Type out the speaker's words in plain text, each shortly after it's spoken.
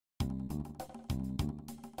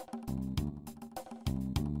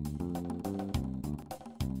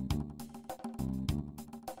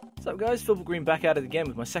What's up guys, PhilbertGreen back at it again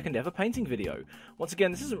with my second ever painting video. Once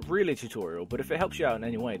again, this isn't really a tutorial, but if it helps you out in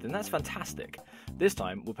any way, then that's fantastic. This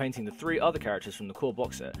time, we're painting the three other characters from the core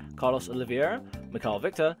box set, Carlos Oliveira, Mikhail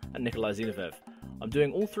Victor, and Nikolai Zinoviev. I'm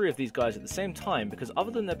doing all three of these guys at the same time because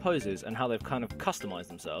other than their poses and how they've kind of customized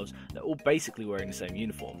themselves, they're all basically wearing the same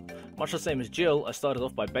uniform. Much the same as Jill, I started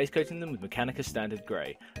off by base coating them with Mechanicus Standard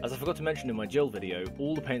Grey. As I forgot to mention in my Jill video,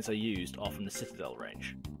 all the paints I used are from the Citadel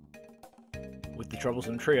range. With the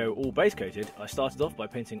troublesome trio all base coated, I started off by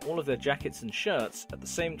painting all of their jackets and shirts at the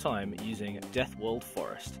same time using Deathworld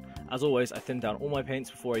Forest. As always, I thinned down all my paints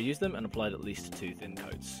before I used them and applied at least 2 thin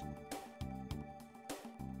coats.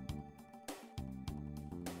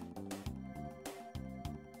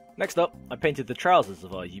 Next up, I painted the trousers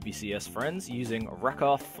of our UBCS friends using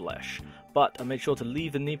Rakarth Flesh, but I made sure to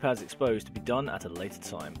leave the knee pads exposed to be done at a later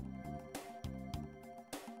time.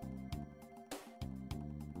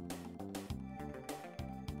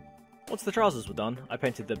 Once the trousers were done, I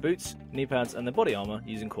painted their boots, knee pads and their body armour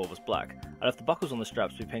using Corvus Black. I left the buckles on the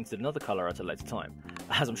straps to be painted another colour at a later time.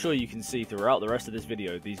 As I'm sure you can see throughout the rest of this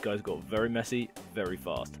video, these guys got very messy, very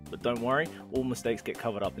fast. But don't worry, all mistakes get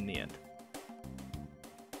covered up in the end.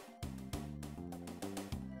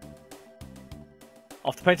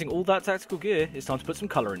 After painting all that tactical gear, it's time to put some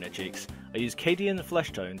colour in their cheeks. I used Cadian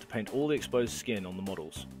Fleshtone to paint all the exposed skin on the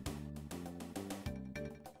models.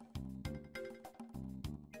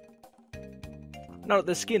 Now that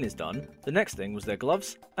their skin is done, the next thing was their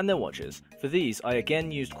gloves and their watches. For these, I again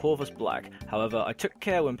used Corvus Black, however I took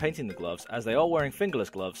care when painting the gloves as they are wearing fingerless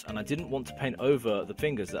gloves and I didn't want to paint over the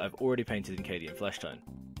fingers that I've already painted in Cadian Fleshtone.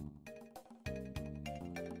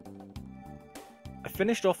 I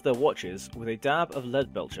finished off their watches with a dab of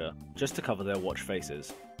Leadbelcher just to cover their watch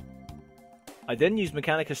faces. I then used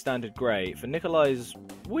Mechanicus Standard Grey for Nikolai's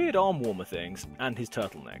weird arm warmer things and his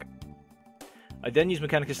turtleneck. I then used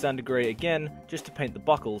Mechanicus Standard Grey again just to paint the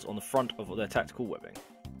buckles on the front of their tactical webbing.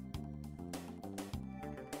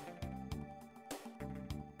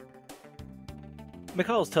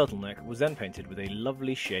 Mikhail's turtleneck was then painted with a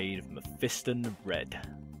lovely shade of Mephiston Red.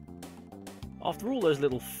 After all those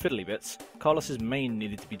little fiddly bits, Carlos's mane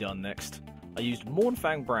needed to be done next. I used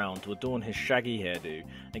Mournfang Brown to adorn his shaggy hairdo,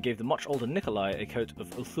 and gave the much older Nikolai a coat of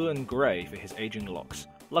Ulthuan Grey for his aging locks.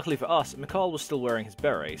 Luckily for us, Mikhail was still wearing his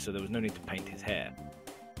beret, so there was no need to paint his hair.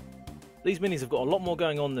 These minis have got a lot more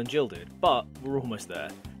going on than Jill did, but we're almost there.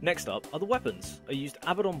 Next up are the weapons. I used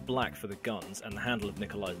Abbadon Black for the guns and the handle of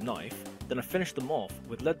Nikolai's knife, then I finished them off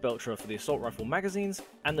with Leadbelcher for the assault rifle magazines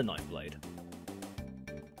and the knife blade.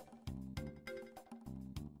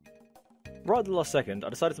 Right at the last second, I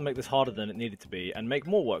decided to make this harder than it needed to be and make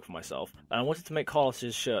more work for myself, and I wanted to make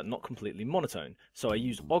Carlos's shirt not completely monotone, so I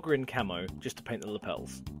used Ogryn Camo just to paint the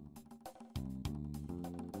lapels.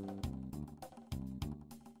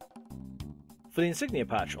 For the insignia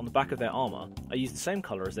patch on the back of their armour, I used the same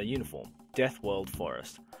colour as their uniform, Deathworld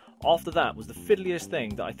Forest. After that was the fiddliest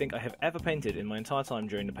thing that I think I have ever painted in my entire time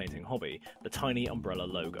during the painting hobby, the tiny umbrella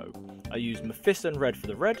logo. I used Mephiston Red for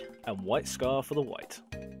the red and White Scar for the white.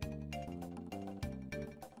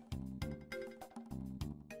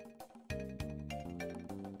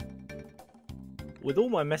 With all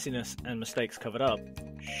my messiness and mistakes covered up,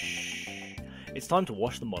 it's time to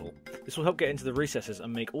wash the model. This will help get into the recesses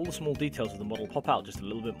and make all the small details of the model pop out just a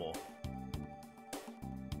little bit more.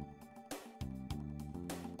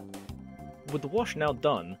 With the wash now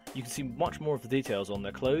done, you can see much more of the details on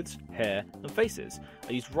their clothes, hair and faces.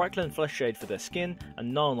 I used Reikland Fleshshade for their skin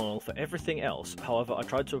and Nuln Oil for everything else, however I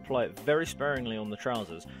tried to apply it very sparingly on the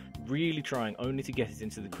trousers, really trying only to get it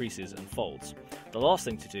into the creases and folds. The last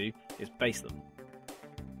thing to do is base them.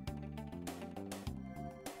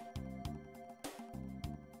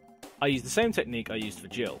 I used the same technique I used for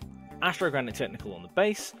Jill. Astrogranite Technical on the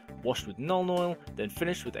base, washed with Nuln Oil, then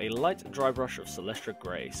finished with a light dry brush of Celestra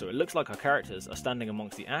Grey, so it looks like our characters are standing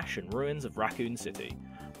amongst the ash and ruins of Raccoon City.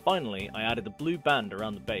 Finally, I added the blue band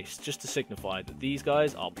around the base just to signify that these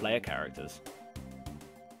guys are player characters.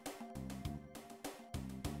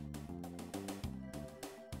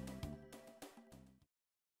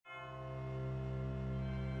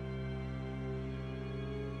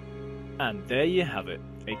 And there you have it,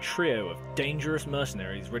 a trio of dangerous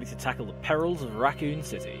mercenaries ready to tackle the perils of Raccoon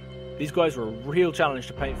City. These guys were a real challenge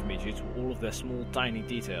to paint for me due to all of their small tiny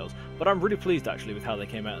details, but I'm really pleased actually with how they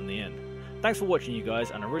came out in the end. Thanks for watching you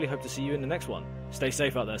guys, and I really hope to see you in the next one. Stay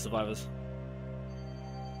safe out there, survivors.